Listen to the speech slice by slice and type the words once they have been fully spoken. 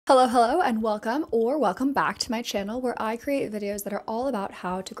Hello, and welcome back to my channel where I create videos that are all about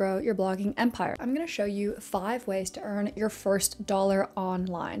how to grow your blogging empire. I'm going to show you 5 ways to earn your first dollar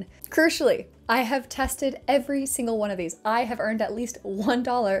online. Crucially, I have tested every single one of these. I have earned at least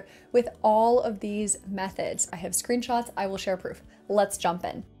 $1 with all of these methods. I have screenshots, I will share proof. Let's jump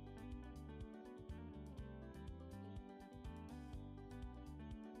in.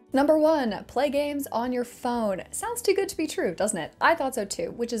 Number 1, play games on your phone. Sounds too good to be true, doesn't it? I thought so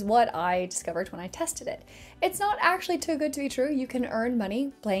too, which is what I discovered when I tested it. It's not actually too good to be true. You can earn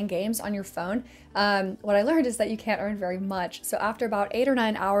money playing games on your phone. What I learned is that you can't earn very much. So after about 8 or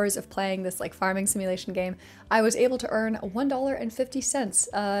 9 hours of playing this farming simulation game, I was able to earn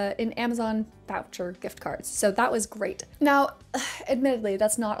 $1.50 in Amazon voucher gift cards. So that was great. Now, admittedly,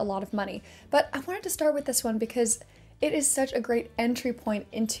 that's not a lot of money, but I wanted to start with this one because it is such a great entry point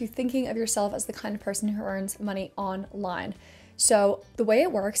into thinking of yourself as the kind of person who earns money online. So the way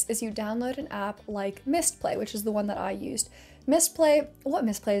it works is you download an app like Mistplay, which is the one that I used. What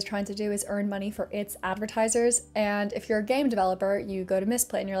Mistplay is trying to do is earn money for its advertisers. And if you're a game developer, you go to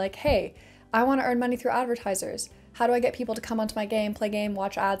Mistplay and you're like, hey, I want to earn money through advertisers. How do I get people to come onto my game, play game,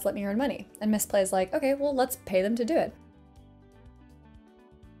 watch ads, let me earn money? And Mistplay is like, okay, well, let's pay them to do it.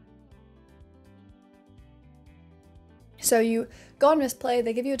 So you go on Mistplay,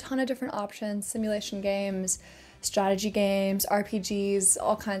 they give you a ton of different options, simulation games, strategy games, RPGs,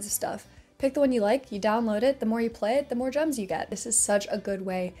 all kinds of stuff. Pick the one you like, you download it, the more you play it, the more gems you get. This is such a good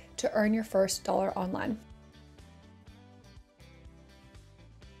way to earn your first dollar online.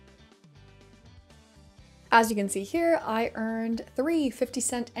 As you can see here, I earned 3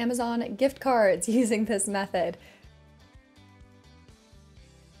 50-cent Amazon gift cards using this method.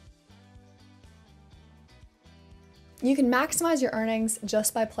 You can maximize your earnings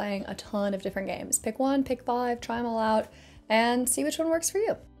just by playing a ton of different games. Pick one, pick 5, try them all out, and see which one works for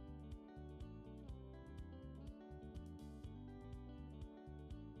you.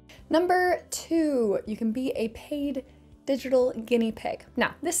 Number 2, you can be a paid digital guinea pig.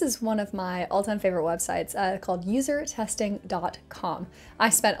 Now, this is one of my all-time favorite websites called usertesting.com. I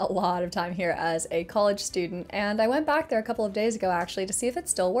spent a lot of time here as a college student, and I went back there a couple of days ago actually to see if it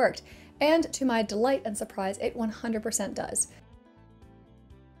still worked. And to my delight and surprise, it 100% does.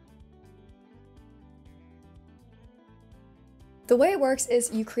 The way it works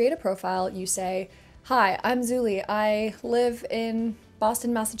is you create a profile, you say, hi, I'm Zuli, I live in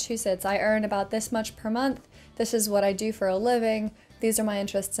Boston, Massachusetts, I earn about this much per month, this is what I do for a living, these are my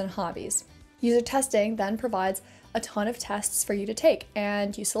interests and hobbies. User testing then provides a ton of tests for you to take,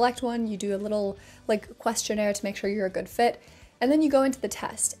 and you select one, you do a little questionnaire to make sure you're a good fit, and then you go into the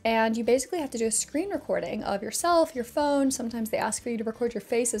test, and you basically have to do a screen recording of yourself, your phone, sometimes they ask for you to record your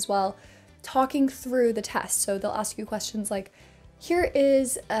face as well, talking through the test. So they'll ask you questions like, here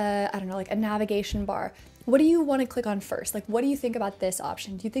is a navigation bar. What do you want to click on first? What do you think about this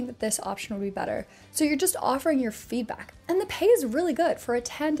option? Do you think that this option would be better? So you're just offering your feedback. And the pay is really good. For a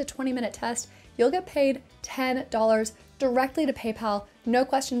 10 to 20 minute test, you'll get paid $10 directly to PayPal, no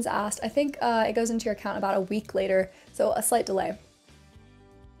questions asked. I think it goes into your account about a week later, so a slight delay.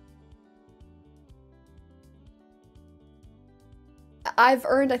 I've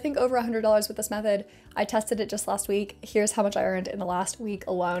earned, I think, over $100 with this method. I tested it just last week. Here's how much I earned in the last week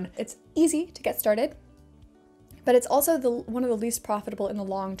alone. It's easy to get started, but it's also one of the least profitable in the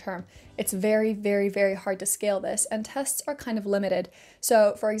long term. It's very, very, very hard to scale this, and tests are kind of limited.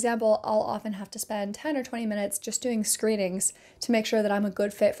 So for example, I'll often have to spend 10 or 20 minutes just doing screenings to make sure that I'm a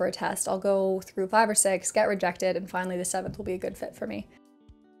good fit for a test. I'll go through 5 or 6, get rejected, and finally the 7th will be a good fit for me.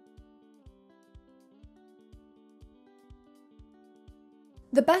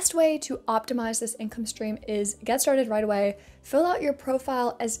 The best way to optimize this income stream is get started right away, fill out your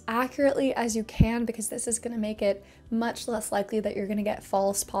profile as accurately as you can, because this is going to make it much less likely that you're going to get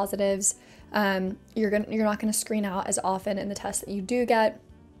false positives. You're not going to screen out as often in the tests that you do get.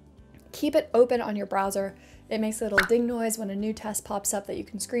 Keep it open on your browser. It makes a little ding noise when a new test pops up that you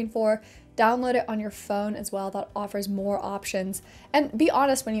can screen for. Download it on your phone as well. That offers more options. And be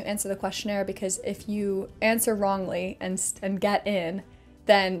honest when you answer the questionnaire, because if you answer wrongly and get in,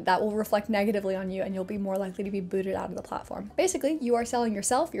 then that will reflect negatively on you and you'll be more likely to be booted out of the platform. Basically, you are selling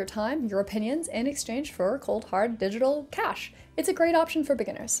yourself, your time, your opinions in exchange for cold, hard digital cash. It's a great option for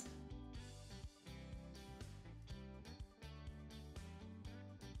beginners.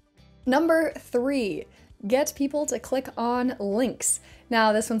 Number 3, get people to click on links.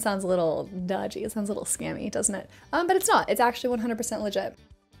 Now, this one sounds a little dodgy, it sounds a little scammy, doesn't it? But it's not, it's actually 100% legit.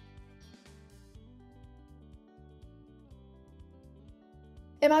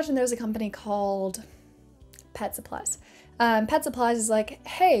 Imagine there's a company called pet supplies. Pet Supplies is like,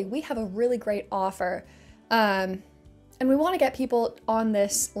 hey, we have a really great offer. And we want to get people on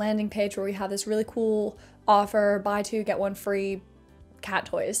this landing page where we have this really cool offer, buy two, get one free cat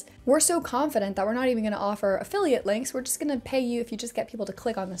toys. We're so confident that we're not even going to offer affiliate links. We're just going to pay you if you just get people to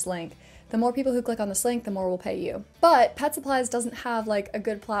click on this link. The more people who click on this link, the more we'll pay you. But Pet Supplies doesn't have like a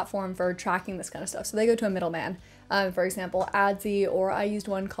good platform for tracking this kind of stuff. So they go to a middleman. For example, Adsy, or I used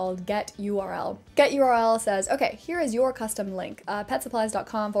one called Get URL. Get URL says, okay, here is your custom link,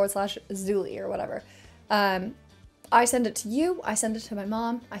 petsupplies.com/Zuli or whatever. I send it to you, I send it to my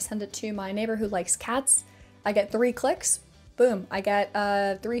mom, I send it to my neighbor who likes cats. I get 3 clicks, boom, I get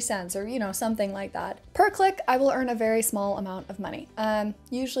 3 cents or, you know, something like that. Per click, I will earn a very small amount of money.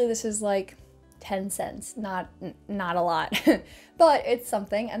 Usually this is like 10 cents, not a lot, but it's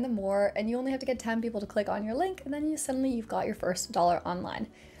something. And the more, and you only have to get 10 people to click on your link, and then you've got your first dollar online.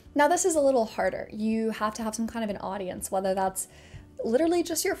 Now this is a little harder. You have to have some kind of an audience, whether that's literally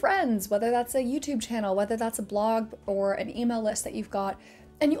just your friends, whether that's a YouTube channel, whether that's a blog or an email list that you've got.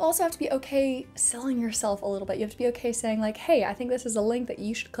 And you also have to be okay selling yourself a little bit. You have to be okay saying like, hey, I think this is a link that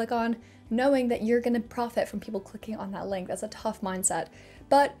you should click on, knowing that you're gonna profit from people clicking on that link. That's a tough mindset.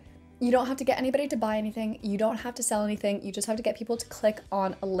 But you don't have to get anybody to buy anything. You don't have to sell anything. You just have to get people to click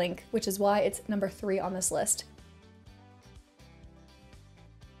on a link, which is why it's number 3 on this list.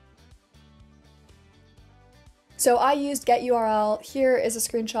 So I used Get URL. Here is a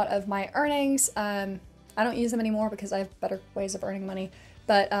screenshot of my earnings. I don't use them anymore because I have better ways of earning money.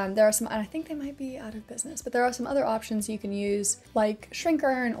 But there are some, and I think they might be out of business, but there are some other options you can use like Shrink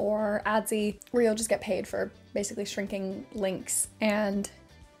Earn or Adsy, where you'll just get paid for basically shrinking links and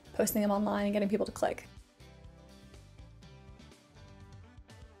posting them online and getting people to click.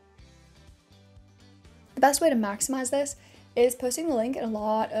 The best way to maximize this is posting the link in a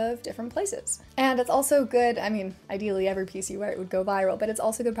lot of different places. And it's also good, I mean, ideally every piece you write would go viral, but it's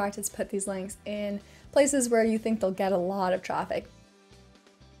also good practice to put these links in places where you think they'll get a lot of traffic.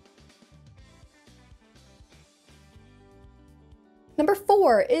 Number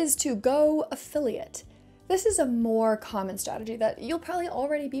 4 is to go affiliate. This is a more common strategy that you'll probably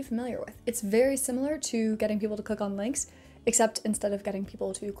already be familiar with. It's very similar to getting people to click on links, except instead of getting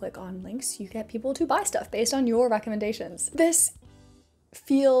people to click on links, you get people to buy stuff based on your recommendations. This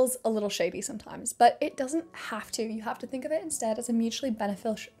feels a little shady sometimes, but it doesn't have to. You have to think of it instead as a mutually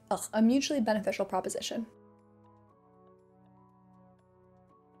beneficial proposition.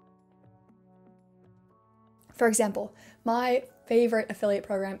 For example, my favorite affiliate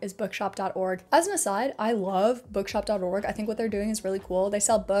program is bookshop.org. As an aside, I love bookshop.org. I think what they're doing is really cool. They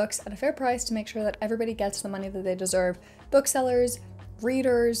sell books at a fair price to make sure that everybody gets the money that they deserve. Booksellers,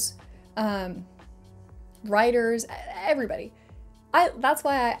 readers, writers, everybody. That's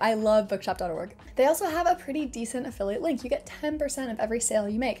why I love bookshop.org. They also have a pretty decent affiliate link. You get 10% of every sale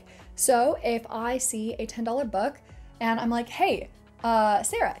you make. So if I see a $10 book and I'm like, hey,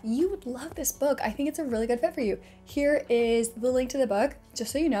 Sarah, you would love this book. I think it's a really good fit for you. Here is the link to the book.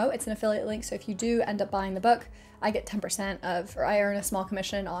 Just so you know, it's an affiliate link. So if you do end up buying the book, I get 10% of, or I earn a small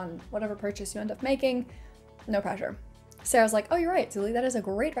commission on whatever purchase you end up making. No pressure. Sarah's like, oh, you're right, Zuli, that is a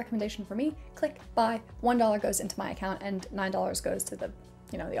great recommendation for me. Click, buy, $1 goes into my account and $9 goes to the,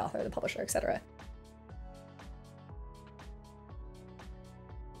 you know, the author, the publisher, etc.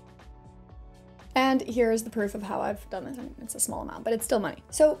 And here's the proof of how I've done this. I mean, it's a small amount, but it's still money.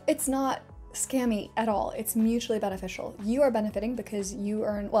 So it's not scammy at all. It's mutually beneficial. You are benefiting because you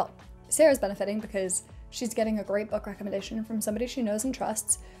earn, well, Sarah's benefiting because she's getting a great book recommendation from somebody she knows and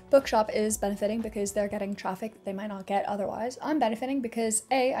trusts. Bookshop is benefiting because they're getting traffic that they might not get otherwise. I'm benefiting because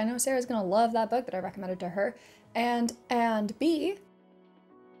A, I know Sarah's gonna love that book that I recommended to her, and B,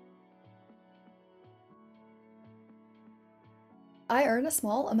 I earn a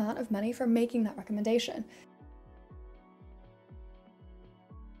small amount of money for making that recommendation.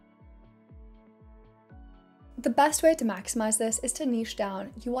 The best way to maximize this is to niche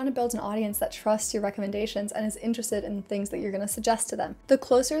down. You want to build an audience that trusts your recommendations and is interested in the things that you're going to suggest to them. The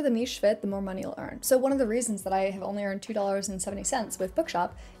closer the niche fit, the more money you'll earn. So one of the reasons that I have only earned $2.70 with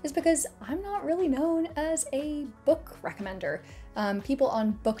Bookshop is because I'm not really known as a book recommender. People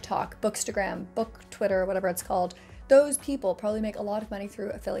on Book Talk, Bookstagram, Book Twitter, whatever it's called, those people probably make a lot of money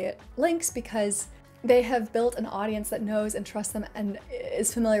through affiliate links because they have built an audience that knows and trusts them and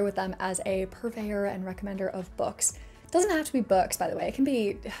is familiar with them as a purveyor and recommender of books. It doesn't have to be books, by the way. It can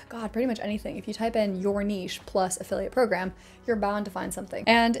be, God, pretty much anything. If you type in your niche plus affiliate program, you're bound to find something.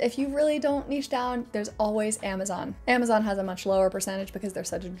 And if you really don't niche down, there's always Amazon. Amazon has a much lower percentage because they're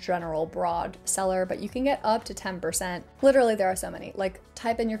such a general, broad seller, but you can get up to 10%. Literally, there are so many. Like,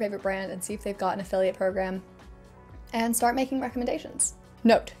 type in your favorite brand and see if they've got an affiliate program. and start making recommendations.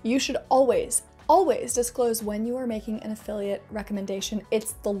 Note, you should always disclose when you are making an affiliate recommendation.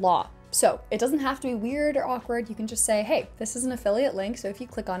 It's the law. So it doesn't have to be weird or awkward. You can just say, hey, this is an affiliate link, so if you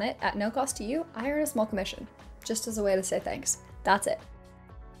click on it at no cost to you, I earn a small commission, just as a way to say thanks. That's it.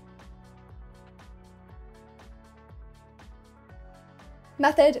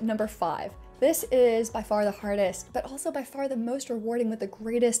 Method number 5. This is by far the hardest, but also by far the most rewarding with the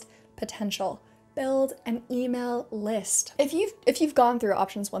greatest potential. Build an email list. If you've gone through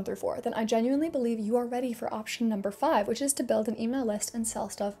options 1 through 4, then I genuinely believe you are ready for option number 5, which is to build an email list and sell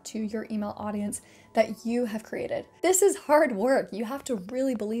stuff to your email audience that you have created. This is hard work. You have to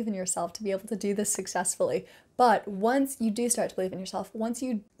really believe in yourself to be able to do this successfully. But once you do start to believe in yourself, once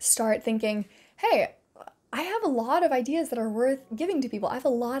you start thinking, hey, I have a lot of ideas that are worth giving to people. I have a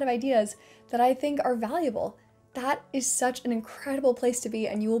lot of ideas that I think are valuable. That is such an incredible place to be,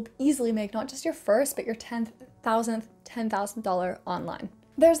 and you will easily make not just your first, but your 10th, thousandth, $10,000 online.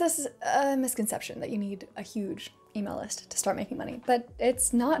 There's this misconception that you need a huge email list to start making money, but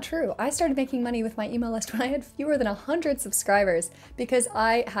it's not true. I started making money with my email list when I had fewer than 100 subscribers because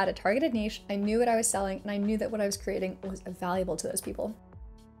I had a targeted niche, I knew what I was selling, and I knew that what I was creating was valuable to those people.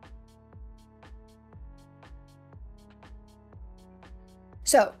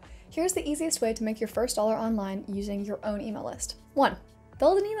 So here's the easiest way to make your first dollar online using your own email list. 1,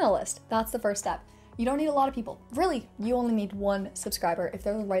 build an email list. That's the first step. You don't need a lot of people. Really, you only need 1 subscriber if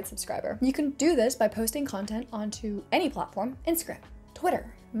they're the right subscriber. You can do this by posting content onto any platform, Instagram,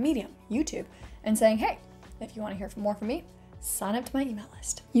 Twitter, Medium, YouTube, and saying, hey, if you want to hear more from me, sign up to my email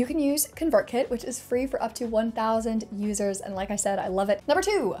list. You can use ConvertKit, which is free for up to 1,000 users. And like I said, I love it. Number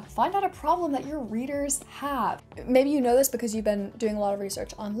 2, find out a problem that your readers have. Maybe you know this because you've been doing a lot of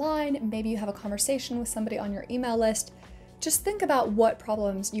research online. Maybe you have a conversation with somebody on your email list. Just think about what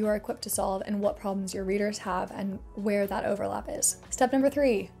problems you are equipped to solve and what problems your readers have and where that overlap is. Step number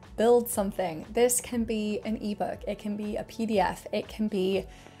 3, build something. This can be an ebook. It can be a PDF. It can be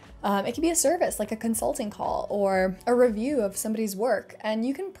a service like a consulting call or a review of somebody's work, and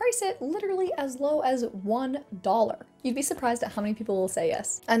you can price it literally as low as $1. You'd be surprised at how many people will say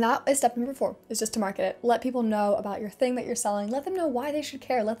yes. And that is step number 4, is just to market it. Let people know about your thing that you're selling. Let them know why they should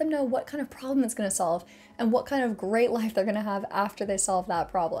care. Let them know what kind of problem it's going to solve and what kind of great life they're going to have after they solve that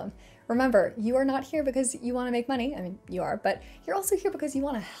problem. Remember, you are not here because you want to make money. I mean, you are, but you're also here because you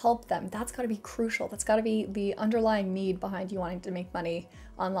want to help them. That's got to be crucial. That's got to be the underlying need behind you wanting to make money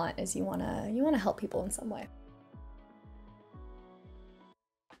online, is you want to help people in some way.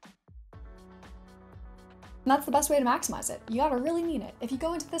 And that's the best way to maximize it. You gotta really mean it. If you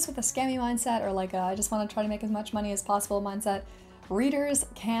go into this with a scammy mindset or like I just want to try to make as much money as possible mindset, readers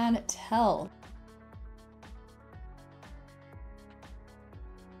can tell.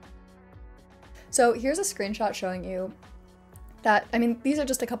 So here's a screenshot showing you that, I mean, these are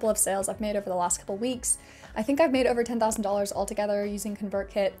just a couple of sales I've made over the last couple weeks. I think I've made over $10,000 altogether using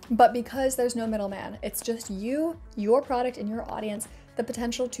ConvertKit, but because there's no middleman, it's just you, your product, and your audience, the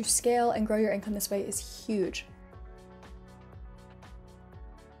potential to scale and grow your income this way is huge.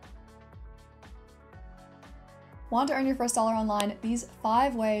 Want to earn your first dollar online? These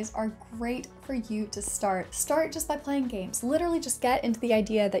 5 ways are great for you to start. Start just by playing games. Literally just get into the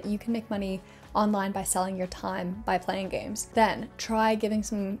idea that you can make money online by selling your time by playing games. Then try giving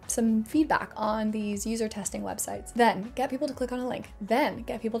some feedback on these user testing websites. Then get people to click on a link. Then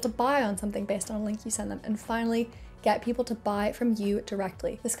get people to buy on something based on a link you send them. And finally, get people to buy from you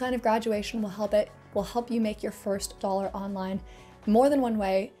directly. This kind of graduation will help you make your first dollar online more than one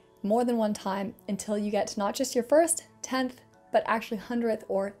way, more than one time, until you get to not just your first, 10th, but actually 100th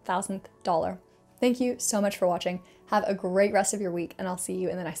or 1000th dollar. Thank you so much for watching. Have a great rest of your week, and I'll see you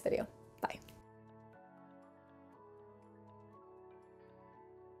in the next video.